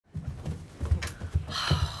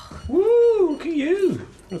look at you.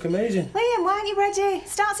 Look amazing. Liam, why aren't you ready?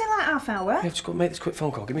 Starts in like half hour. Yeah, just got to make this quick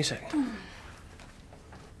phone call. Give me a second.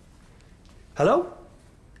 Hello?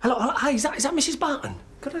 Hello? Hi, is that Mrs. Barton?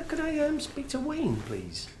 Could I speak to Wayne,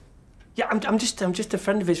 please? Yeah, I'm just a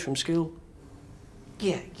friend of his from school.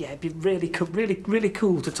 Yeah, it'd be really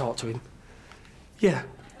cool to talk to him. Yeah.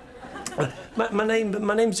 My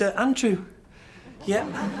name's Andrew. Yeah,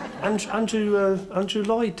 Andrew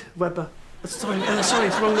Lloyd Webber. Sorry, it's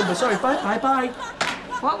the wrong number. Sorry, bye.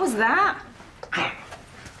 What was that?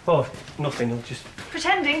 Oh, nothing. I'm just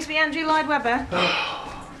Pretending to be Andrew Lloyd Webber.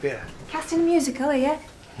 yeah. Casting a musical, are you?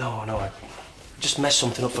 No, I just messed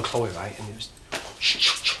something up for Chloe, right? And it was.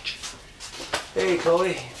 Hey,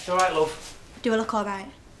 Chloe. You all right, love? Do I look all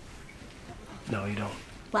right? No, you don't.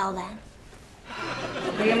 Well then.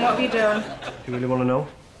 Liam, what have you done? You really want to know?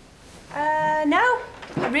 No.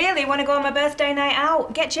 I really want to go on my birthday night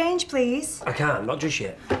out. Get changed, please. I can't, not just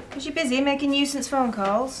yet. Because you're busy making nuisance phone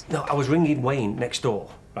calls. No, I was ringing Wayne next door.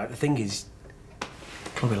 Right, the thing is,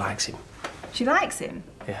 Chloe likes him. She likes him?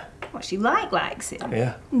 Yeah. What, she likes him?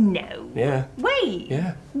 Yeah. No. Yeah. Wayne?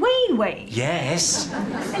 Yeah. Wayne? Yes.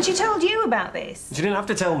 And she told you about this? She didn't have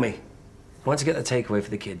to tell me. I went to get the takeaway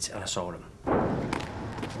for the kids and I saw them.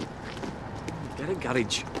 Get a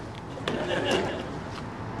garage.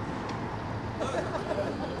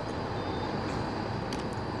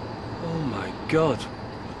 Oh my God.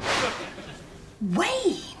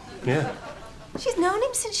 Wayne? Yeah. She's known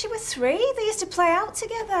him since she was 3. They used to play out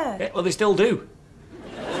together. Yeah, well, they still do.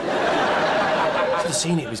 I should have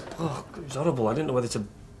seen it. It was horrible. I didn't know whether to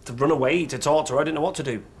run away, to talk to her. I didn't know what to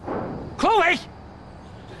do. Chloe!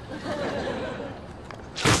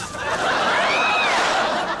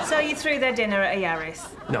 So you threw their dinner at a Yaris?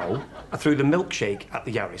 No, I threw the milkshake at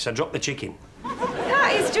the Yaris. I dropped the chicken.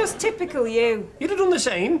 That is just typical you. You'd have done the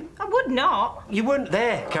same. I would not. You weren't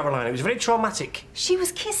there, Caroline. It was very traumatic. She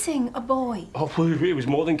was kissing a boy. Oh, it was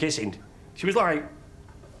more than kissing. She was like...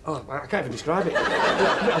 Oh, I can't even describe it.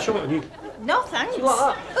 I'll show it on you. No, thanks. You like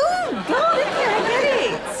that? Oh, God, okay, I get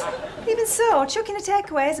it. Even so, chucking a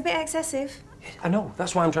takeaway is a bit excessive. I know.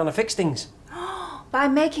 That's why I'm trying to fix things. By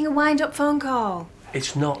making a wind-up phone call.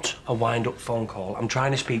 It's not a wind-up phone call. I'm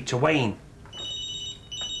trying to speak to Wayne.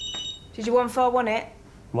 Did you 141 it?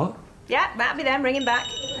 What? Yeah, that'll be them ringing back.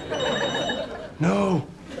 No.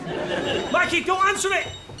 Mikey, don't answer it!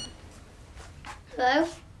 Hello?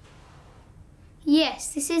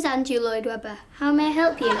 Yes, this is Andrew Lloyd Webber. How may I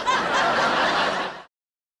help you?